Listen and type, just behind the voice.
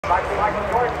Back to Michael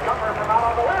Jordan. Jumper from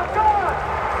out on the left. Good!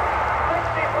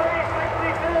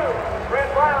 63-62.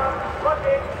 Red Brown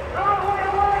looking. Way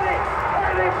away.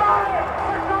 35.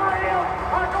 The Tar Heels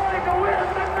are going to win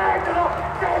the national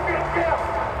championship.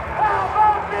 How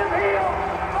about them Heels?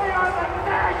 They are the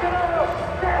national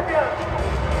champions.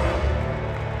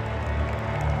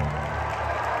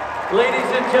 Ladies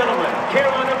and gentlemen,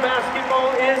 Carolina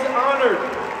basketball is honored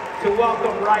to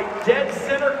welcome right dead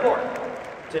center court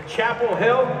to Chapel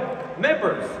Hill,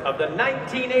 members of the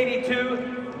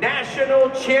 1982 National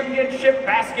Championship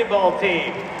basketball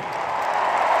team.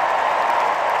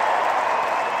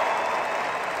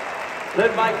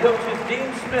 Led by coaches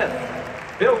Dean Smith,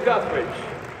 Bill Guthridge,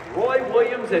 Roy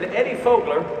Williams, and Eddie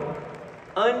Fogler,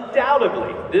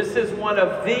 undoubtedly, this is one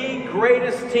of the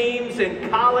greatest teams in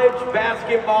college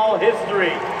basketball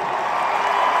history.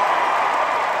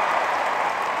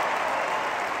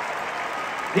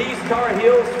 These Tar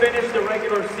Heels finished the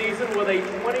regular season with a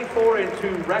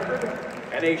 24-2 record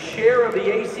and a share of the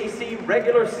ACC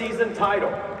regular season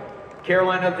title.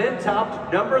 Carolina then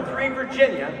topped number 3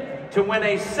 Virginia to win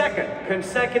a second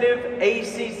consecutive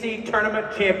ACC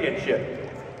tournament championship.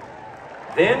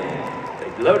 Then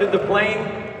they loaded the plane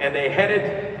and they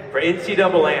headed for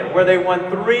NCAA, where they won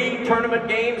 3 tournament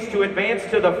games to advance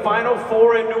to the Final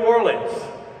Four in New Orleans.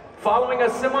 Following a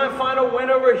semifinal win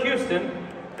over Houston,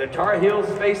 the Tar Heels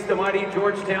faced the mighty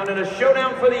Georgetown in a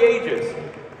showdown for the ages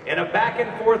in a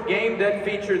back-and-forth game that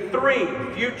featured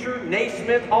 3 future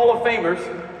Naismith Hall of Famers.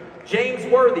 James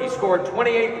Worthy scored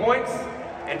 28 points,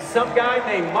 and some guy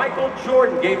named Michael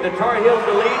Jordan gave the Tar Heels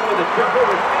the lead with a jumper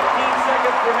with 15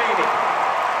 seconds remaining.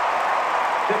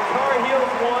 The Tar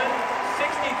Heels won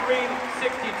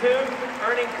 63-62,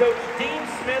 earning Coach Dean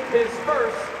Smith his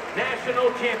first national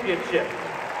championship.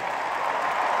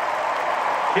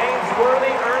 James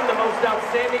Worthy earned the Most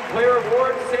Outstanding Player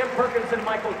Award. Sam Perkins and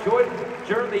Michael Jordan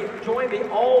joined the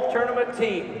All-Tournament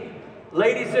team.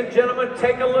 Ladies and gentlemen,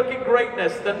 take a look at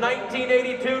greatness. The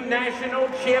 1982 National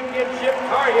Championship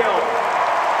Tar Heels.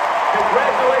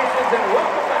 Congratulations and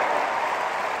welcome back.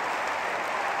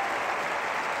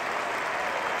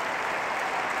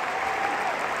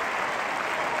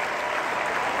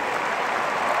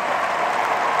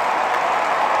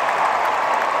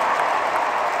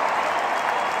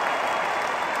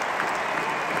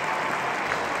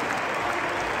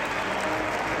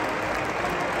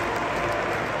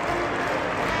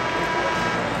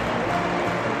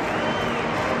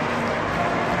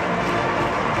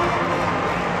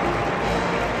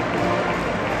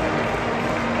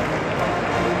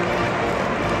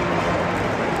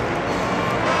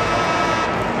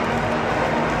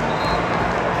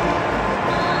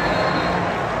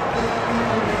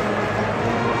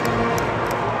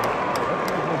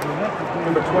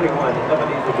 Number 21,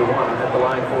 Ebenezer Dewan at the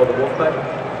line for the Wolfpack.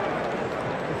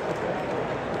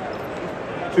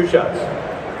 2 shots.